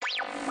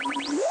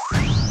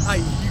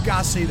You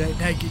gotta see that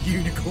naked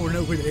unicorn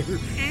over there.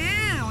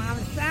 Ow,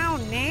 I'm so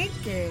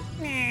naked.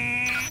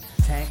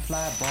 Tank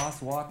fly,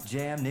 boss walk,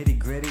 jam, nitty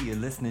gritty. You're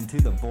listening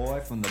to the boy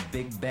from the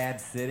big bad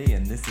city,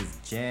 and this is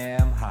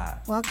Jam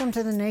Hot. Welcome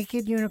to the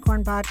Naked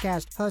Unicorn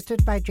Podcast,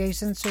 hosted by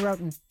Jason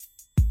Sorotin.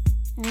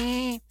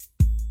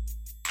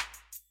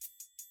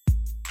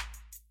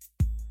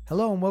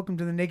 Hello and welcome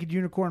to the Naked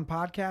Unicorn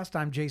Podcast.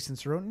 I'm Jason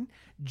Sorotin,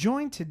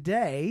 joined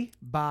today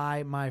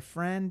by my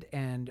friend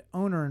and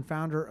owner and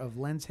founder of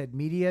Lenshead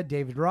Media,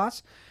 David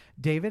Ross.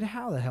 David,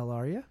 how the hell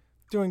are you?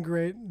 Doing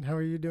great. How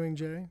are you doing,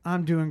 Jay?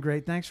 I'm doing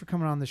great. Thanks for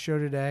coming on the show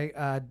today.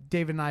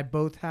 David and I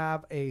both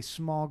have a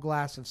small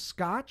glass of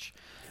scotch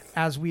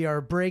as we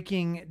are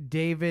breaking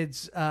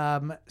David's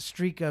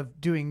streak of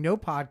doing no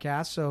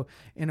podcasts. So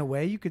in a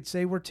way, you could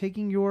say we're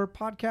taking your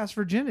podcast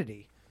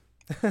virginity.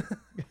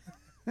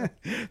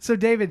 So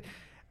David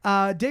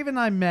and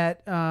I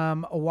met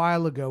a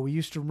while ago. We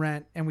used to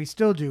rent, and we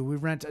still do. We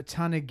rent a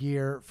ton of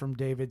gear from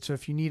David. So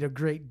if you need a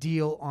great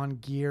deal on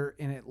gear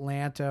in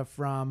Atlanta,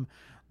 from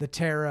the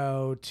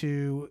Tarot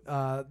to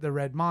the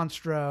Red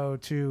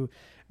Monstro to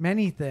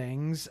many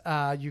things,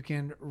 you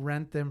can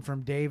rent them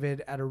from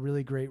David at a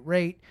really great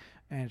rate,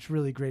 and it's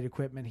really great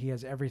equipment. He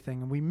has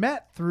everything. And we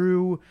met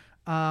through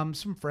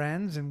some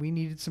friends, and we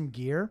needed some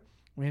gear.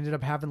 We ended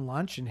up having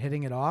lunch and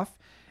hitting it off,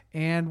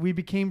 and we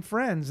became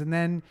friends. And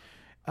then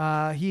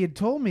he had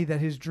told me that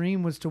his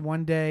dream was to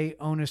one day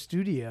own a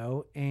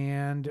studio,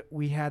 and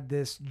we had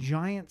this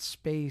giant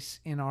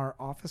space in our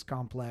office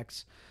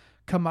complex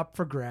come up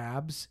for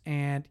grabs,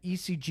 and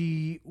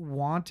ECG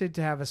wanted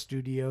to have a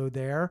studio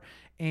there,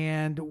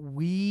 and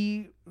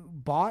we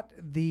bought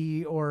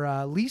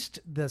leased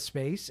the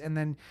space, and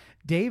then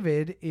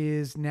David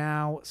is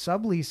now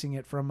subleasing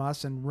it from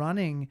us and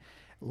running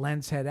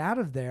Lenshead out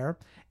of there.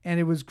 And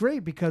it was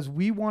great because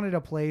we wanted a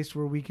place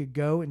where we could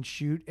go and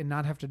shoot and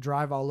not have to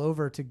drive all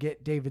over to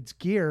get David's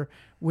gear,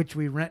 which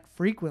we rent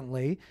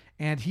frequently,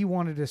 and he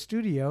wanted a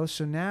studio.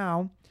 So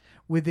now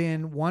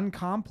within one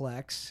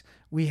complex,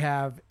 we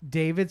have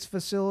David's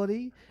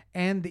facility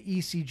and the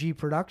ECG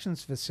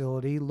Productions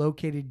facility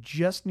located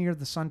just near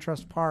the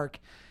SunTrust Park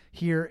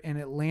here in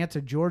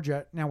Atlanta,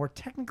 Georgia. Now, we're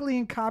technically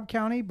in Cobb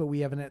County, but we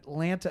have an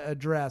Atlanta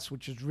address,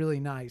 which is really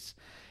nice.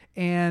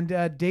 And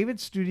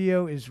David's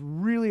studio is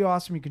really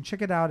awesome. You can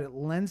check it out at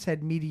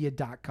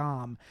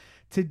lensheadmedia.com.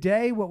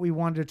 Today, what we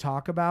wanted to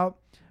talk about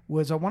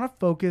was I want to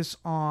focus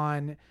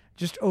on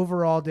just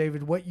overall,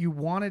 David, what you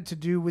wanted to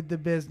do with the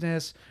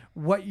business,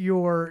 what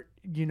your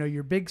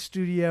big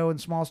studio and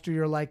small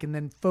studio are like, and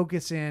then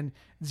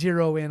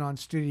zero in on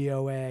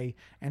Studio A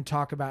and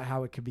talk about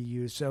how it could be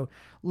used. So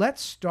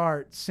let's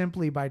start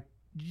simply by,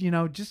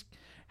 just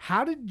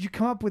how did you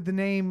come up with the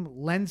name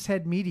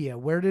Lenshead Media?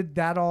 Where did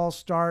that all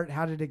start?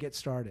 How did it get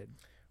started?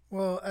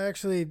 Well, I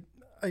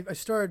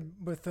started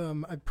with,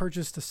 I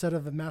purchased a set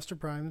of the Master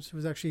Primes. It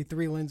was actually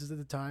 3 lenses at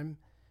the time.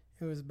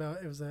 It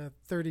was a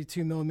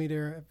 32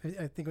 millimeter,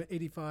 I think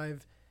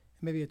 85,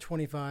 maybe a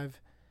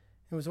 25.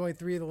 It was only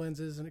 3 of the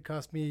lenses, and it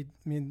cost me,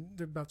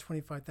 they're about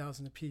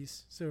 $25,000 a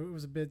piece. So it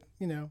was a bit,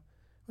 it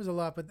was a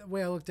lot. But the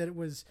way I looked at it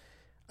was,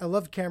 I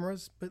loved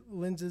cameras, but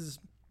lenses,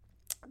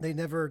 they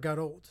never got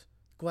old.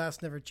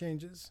 Glass never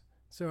changes.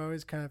 So I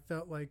always kind of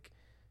felt like,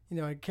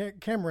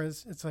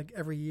 cameras, it's like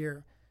every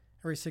year,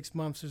 every 6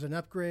 months, there's an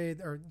upgrade,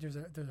 or there's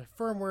a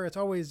firmware.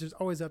 There's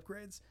always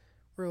upgrades.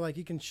 Where like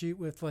you can shoot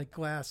with like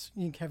glass,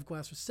 you can have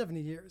glass for 70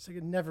 years.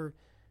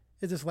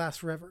 It just lasts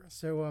forever.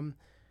 So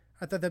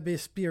I thought that'd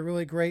be a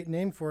really great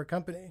name for a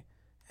company.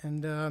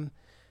 And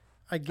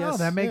I guess. Oh,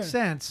 that makes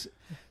sense.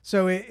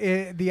 So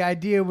the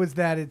idea was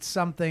that it's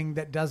something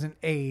that doesn't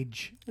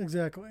age.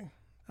 Exactly.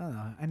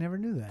 Oh, I never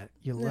knew that.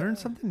 You learn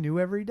something new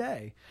every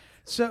day.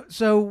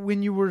 So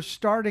when you were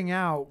starting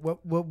out,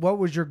 what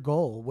was your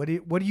goal? What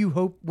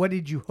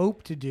did you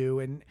hope to do,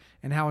 and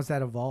how has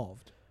that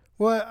evolved?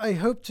 Well, I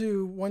hope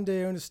to one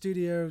day own a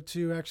studio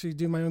to actually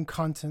do my own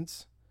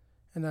contents,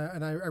 and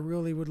I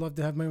really would love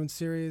to have my own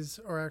series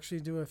or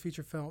actually do a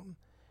feature film.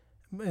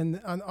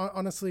 And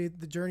honestly,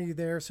 the journey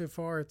there so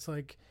far, it's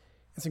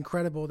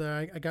incredible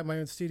that I got my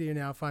own studio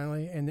now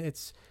finally, and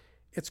it's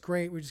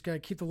great. We just got to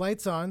keep the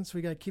lights on, so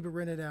we got to keep it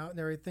rented out and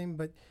everything.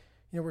 But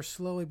we're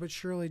slowly but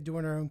surely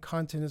doing our own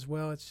content as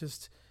well. It's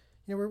just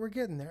we're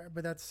getting there,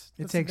 but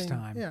it takes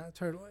time. Yeah,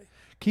 totally.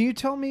 Can you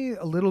tell me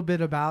a little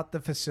bit about the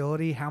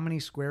facility? How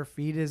many square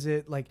feet is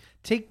it? Like,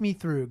 take me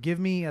through. Give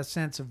me a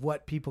sense of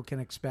what people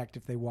can expect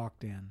if they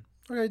walked in.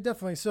 Okay,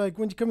 definitely. So,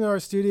 when you come to our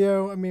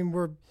studio, we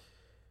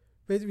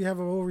have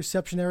a little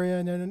reception area,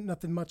 and then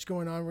nothing much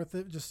going on with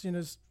it. Just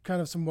kind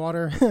of some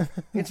water.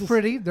 It's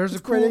pretty. There's a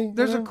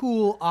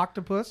cool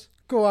octopus.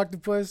 Cool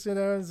octopus.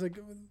 It's like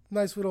a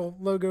nice little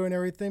logo and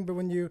everything. But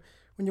when you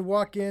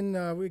walk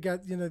in, we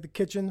got the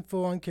kitchen,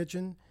 full on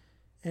kitchen.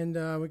 And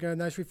we got a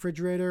nice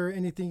refrigerator.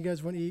 Anything you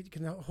guys want to eat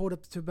can hold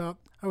up to about,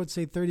 I would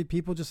say, 30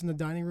 people just in the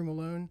dining room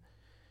alone.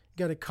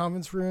 Got a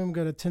conference room,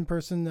 got a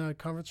 10-person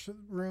conference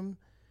room.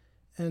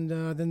 And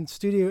then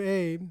Studio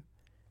A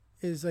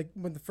is like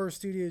one of the first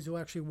studios you'll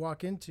actually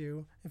walk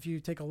into if you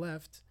take a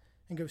left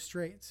and go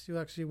straight. So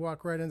you'll actually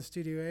walk right into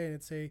Studio A, and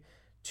it's a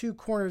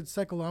two-cornered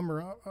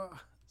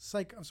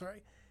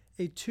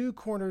a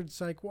two-cornered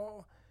cyc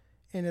wall,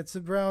 and it's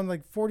around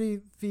like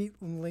 40 feet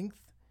in length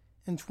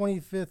and 20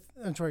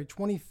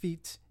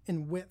 feet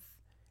in width,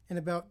 and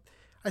about,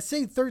 I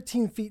say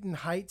 13 feet in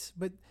height,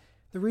 but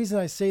the reason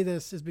I say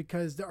this is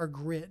because our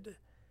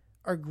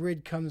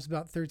grid comes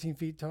about 13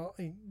 feet tall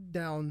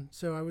down.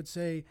 So I would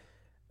say,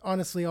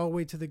 honestly, all the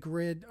way to the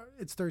grid,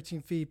 it's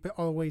 13 feet, but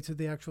all the way to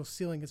the actual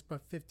ceiling, it's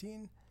about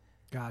 15.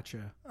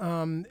 Gotcha.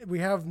 We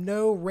have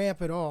no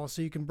ramp at all,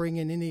 so you can bring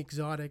in any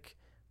exotic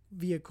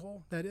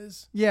vehicle, that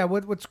is. Yeah,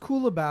 what's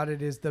cool about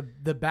it is the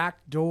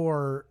back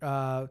door,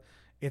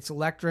 it's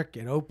electric,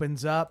 it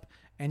opens up,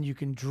 and you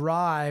can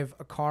drive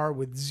a car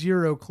with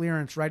zero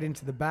clearance right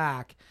into the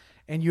back.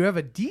 And you have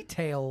a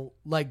detail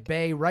like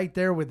bay right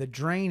there with a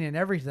drain and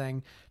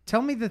everything.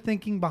 Tell me the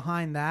thinking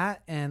behind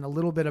that and a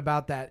little bit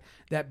about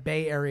that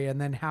bay area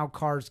and then how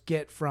cars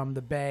get from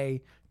the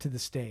bay to the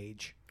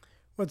stage.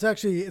 Well, it's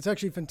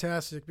actually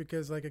fantastic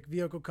because like a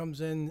vehicle comes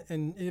in,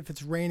 and if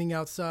it's raining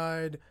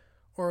outside,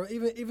 or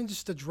even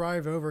just to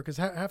drive over, because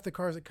half the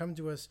cars that come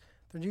to us,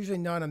 they're usually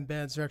not on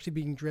beds, they're actually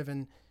being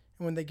driven,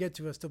 and when they get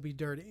to us, they'll be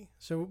dirty.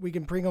 So we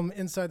can bring them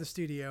inside the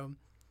studio.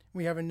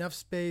 We have enough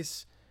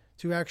space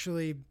to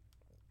actually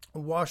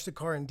wash the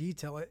car and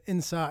detail it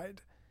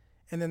inside,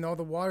 and then all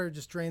the water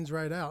just drains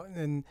right out.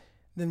 And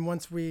then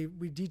once we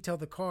detail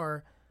the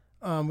car,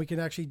 we can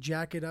actually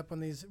jack it up on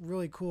these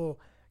really cool,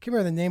 I can't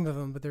remember the name of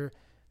them, but they're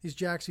these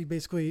jacks. You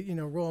basically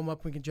roll them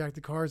up. We can jack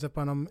the cars up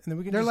on them, and then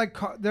we can.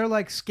 They're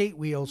like skate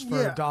wheels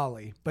for a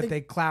dolly, but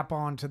they clap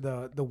onto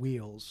the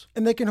wheels,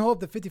 and they can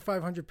hold up to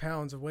 5,500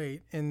 pounds of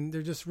weight, and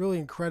they're just really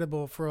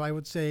incredible for, I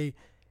would say,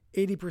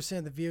 80%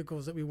 of the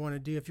vehicles that we want to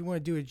do. If you want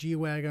to do a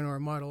G-Wagon or a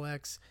Model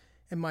X,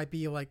 it might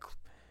be like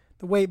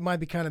the weight might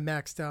be kind of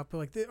maxed out, but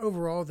like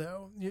overall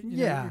though,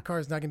 your car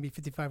is not going to be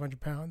 5,500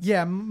 pounds.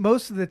 Yeah,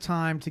 most of the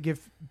time, to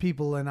give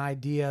people an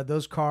idea,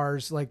 those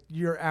cars, like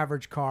your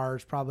average car,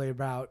 is probably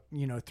about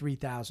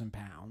 3,000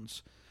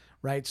 pounds,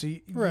 right? So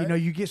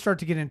you start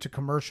to get into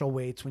commercial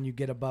weights when you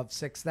get above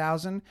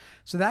 6,000.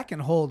 So that can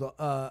hold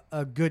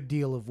a good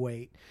deal of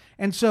weight.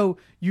 And so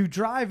you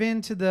drive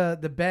into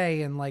the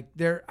bay, and like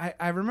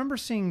I remember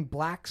seeing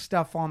black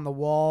stuff on the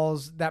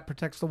walls that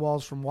protects the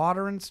walls from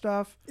water and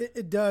stuff.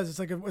 It does.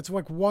 It's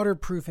like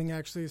waterproofing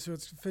actually. So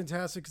it's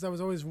fantastic, because I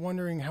was always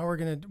wondering how we're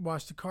going to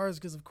wash the cars,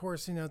 because of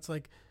course it's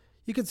like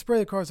you can spray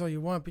the cars all you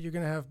want, but you're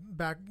going to have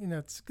back.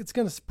 It's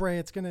going to spray.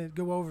 It's going to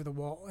go over the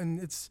wall,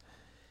 and if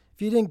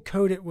you didn't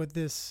coat it with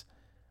this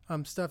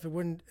stuff, it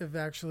wouldn't have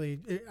actually.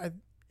 It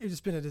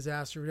just been a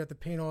disaster. We'd have to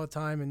paint all the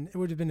time, and it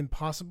would have been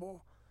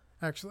impossible,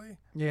 actually.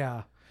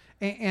 Yeah,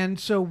 and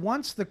so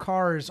once the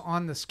car is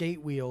on the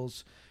skate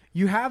wheels,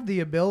 you have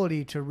the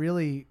ability to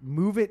really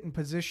move it and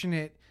position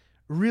it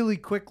really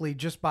quickly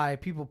just by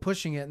people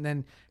pushing it. And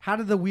then how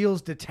do the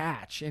wheels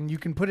detach? And you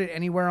can put it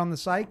anywhere on the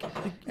cyc.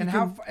 And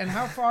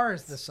how far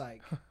is the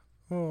cyc?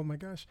 Oh my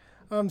gosh.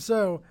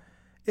 So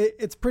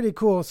it's pretty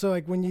cool. So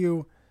like when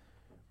you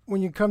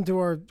come to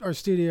our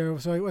studio,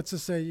 so let's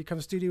just say you come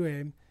to Studio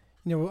A,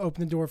 we'll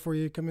open the door for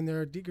you, come in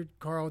there, your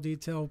car all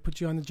detail,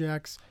 put you on the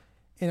jacks.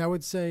 And I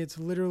would say it's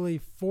literally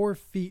 4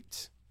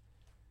 feet.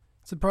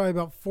 So probably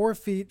about 4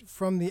 feet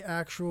from the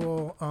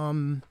actual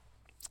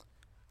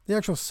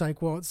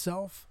cyc wall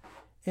itself.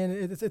 And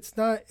it's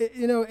not,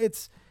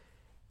 it's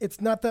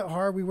not that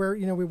hard. We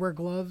wear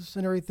gloves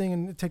and everything,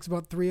 and it takes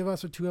about 3 of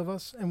us or 2 of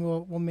us, and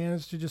we'll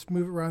manage to just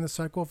move it around the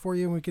cyc wall for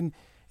you. And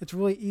it's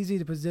really easy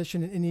to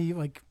position in any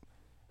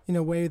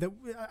way that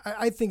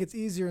I think it's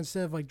easier,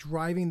 instead of like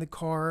driving the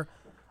car.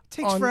 It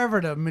takes forever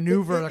to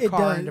maneuver the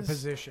car into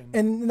position.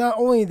 And not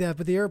only that,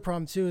 but the other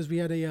problem too is we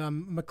had a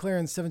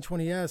McLaren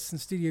 720S in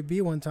Studio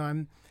B one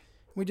time.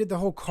 We did the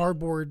whole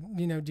cardboard,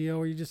 deal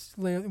where you just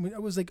lay. I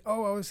was like,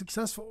 oh, I was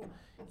successful.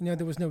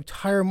 There was no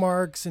tire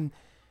marks and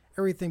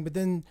everything. But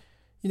then,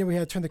 we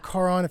had to turn the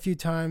car on a few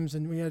times,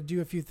 and we had to do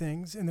a few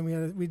things, and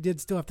then we did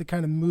still have to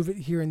kind of move it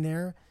here and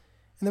there,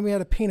 and then we had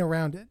to paint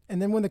around it.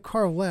 And then when the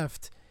car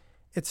left,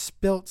 it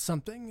spilt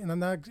something,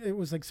 and it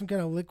was like some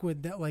kind of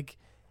liquid that like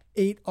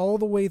ate all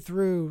the way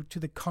through to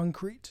the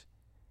concrete.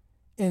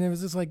 And it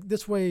was just like,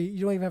 this way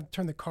you don't even have to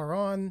turn the car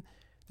on.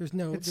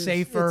 It's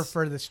safer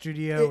for the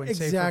studio and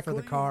safer for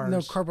the cars.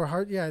 No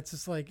carbon yeah, it's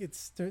just like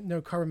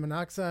no carbon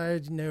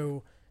monoxide,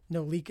 no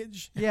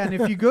leakage. Yeah, and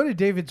if you go to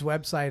David's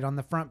website, on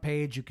the front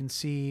page you can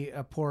see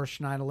a Porsche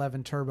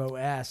 911 Turbo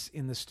S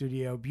in the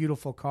studio.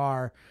 Beautiful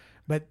car.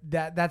 But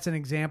that's an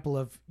example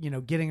of,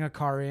 getting a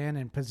car in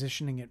and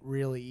positioning it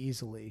really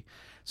easily.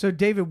 So,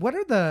 David, what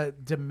are the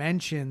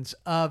dimensions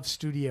of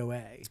Studio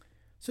A?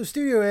 So,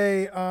 Studio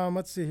A,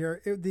 let's see here.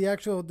 The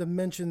actual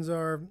dimensions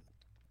are,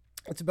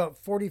 it's about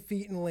 40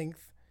 feet in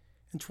length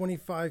and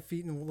 25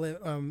 feet in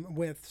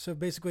width. So,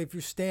 basically, if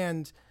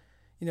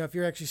if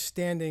you're actually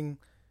standing,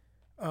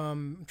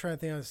 I'm trying to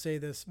think how to say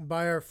this,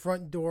 by our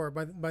front door,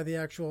 by the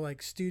actual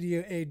like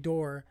Studio A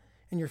door,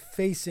 and you're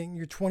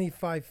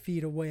 25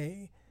 feet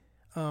away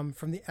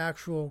from the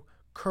actual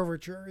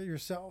curvature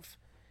yourself.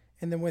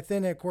 And then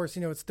within it, of course,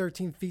 it's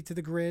 13 feet to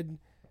the grid.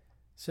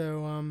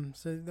 So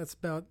that's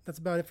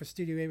about it for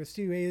Studio A. But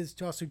Studio A is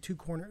also 2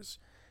 corners,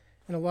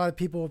 and a lot of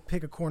people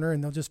pick a corner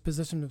and they'll just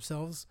position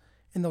themselves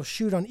and they'll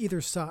shoot on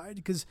either side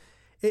because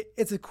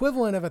it's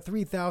equivalent of a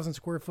 3,000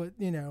 square foot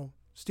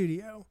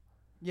studio.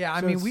 Yeah,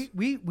 I mean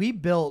we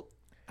built,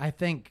 I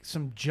think,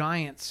 some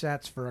giant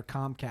sets for a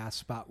Comcast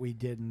spot we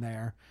did in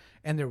there,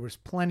 and there was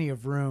plenty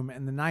of room.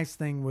 And the nice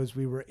thing was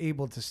we were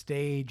able to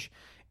stage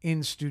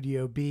in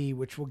Studio B,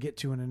 which we'll get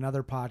to in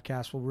another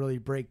podcast. We'll really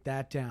break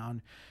that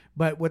down.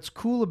 But what's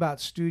cool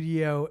about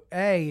Studio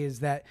A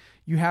is that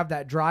you have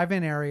that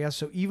drive-in area.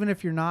 So even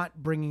if you're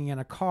not bringing in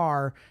a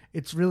car,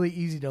 it's really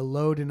easy to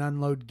load and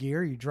unload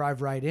gear. You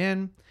drive right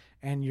in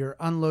and you're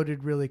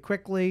unloaded really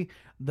quickly.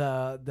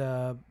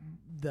 The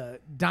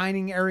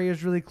dining area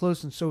is really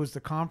close, and so is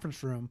the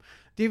conference room.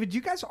 David, do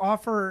you guys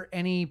offer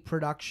any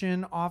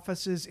production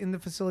offices in the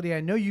facility?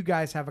 I know you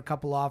guys have a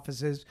couple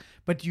offices,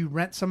 but do you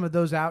rent some of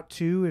those out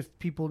too if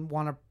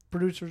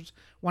producers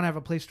want to have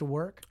a place to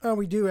work? Oh,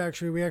 we do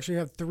actually. We actually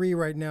have 3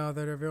 right now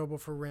that are available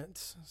for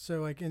rent.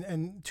 So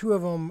and 2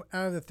 of them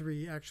out of the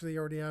 3 actually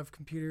already have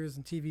computers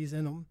and TVs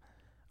in them.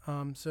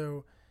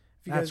 So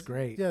if you That's guys,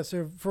 great. Yeah.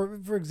 So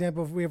for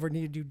example, if we ever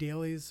need to do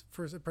dailies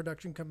for a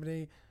production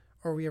company,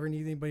 or we ever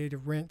need anybody to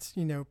rent,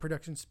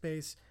 production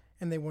space,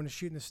 and they want to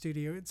shoot in the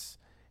studio,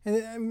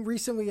 and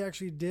recently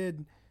actually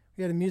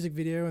we had a music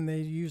video, and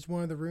they used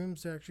one of the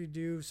rooms to actually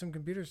do some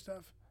computer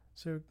stuff.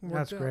 So it worked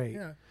That's out. great.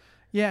 Yeah.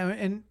 Yeah,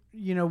 and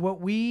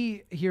what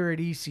we here at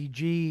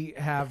ECG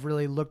have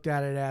really looked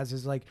at it as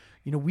is like,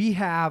 we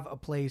have a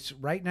place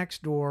right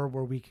next door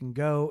where we can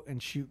go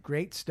and shoot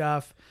great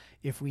stuff.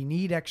 If we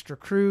need extra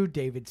crew,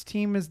 David's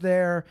team is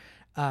there.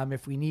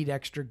 If we need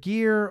extra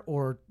gear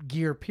or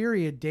gear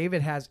period,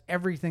 David has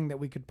everything that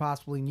we could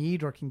possibly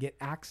need or can get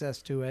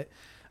access to it.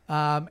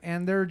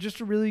 And they're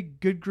just a really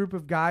good group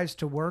of guys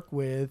to work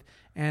with.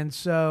 And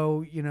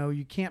so,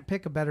 you can't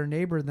pick a better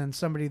neighbor than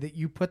somebody that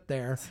you put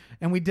there.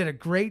 And we did a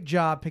great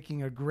job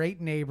picking a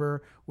great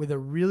neighbor with a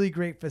really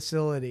great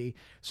facility.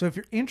 So if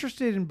you're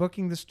interested in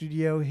booking the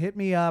studio, hit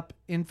me up,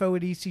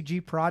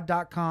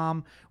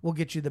 info@ecgprod.com. We'll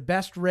get you the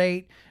best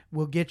rate.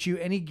 We'll get you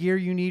any gear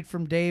you need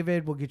from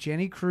David. We'll get you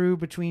any crew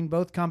between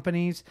both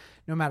companies.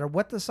 No matter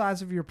what the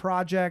size of your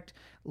project,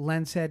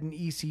 Lenshead and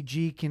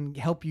ECG can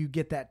help you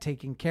get that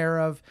taken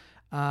care of.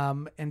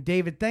 And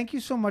David, thank you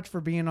so much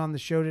for being on the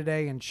show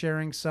today and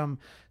sharing some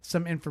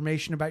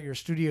information about your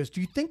studios.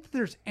 Do you think that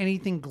there's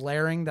anything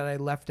glaring that I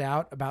left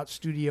out about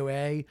Studio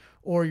A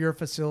or your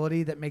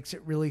facility that makes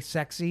it really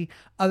sexy,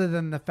 other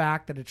than the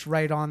fact that it's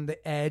right on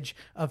the edge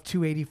of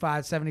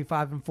 285,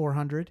 75, and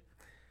 400?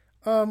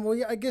 Well,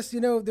 yeah, I guess,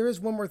 there is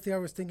one more thing I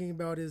was thinking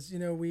about is,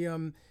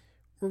 we're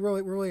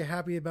really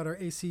happy about our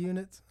AC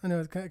units. I know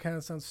it kind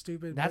of sounds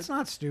stupid. That's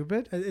not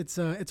stupid. It's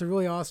a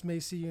really awesome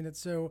AC unit.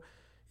 So,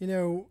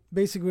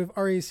 basically with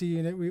our AC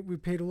unit, we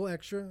paid a little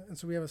extra. And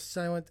so we have a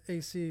silent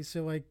AC.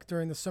 So like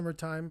during the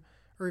summertime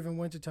or even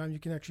wintertime, you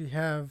can actually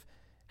have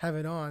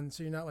it on.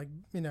 So you're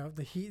not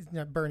the heat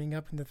not burning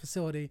up in the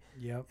facility.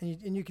 Yep.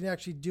 And you can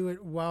actually do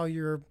it while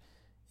you're,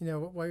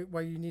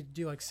 while you need to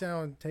do like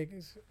sound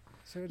takes.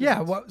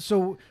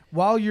 So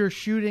while you're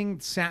shooting,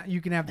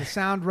 you can have the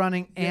sound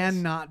running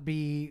and not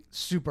be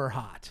super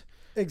hot.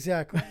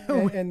 Exactly,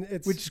 and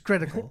it's which is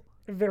critical.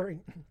 Very.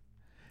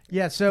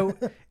 Yeah. So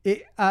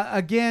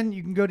again,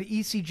 you can go to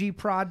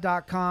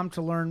ecgprod.com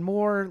to learn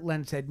more.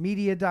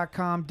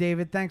 Lensheadmedia.com.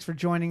 David, thanks for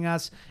joining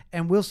us,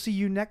 and we'll see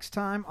you next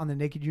time on the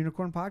Naked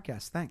Unicorn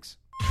Podcast. Thanks.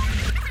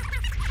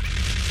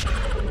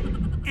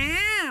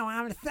 Ow!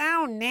 I'm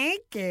so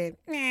naked.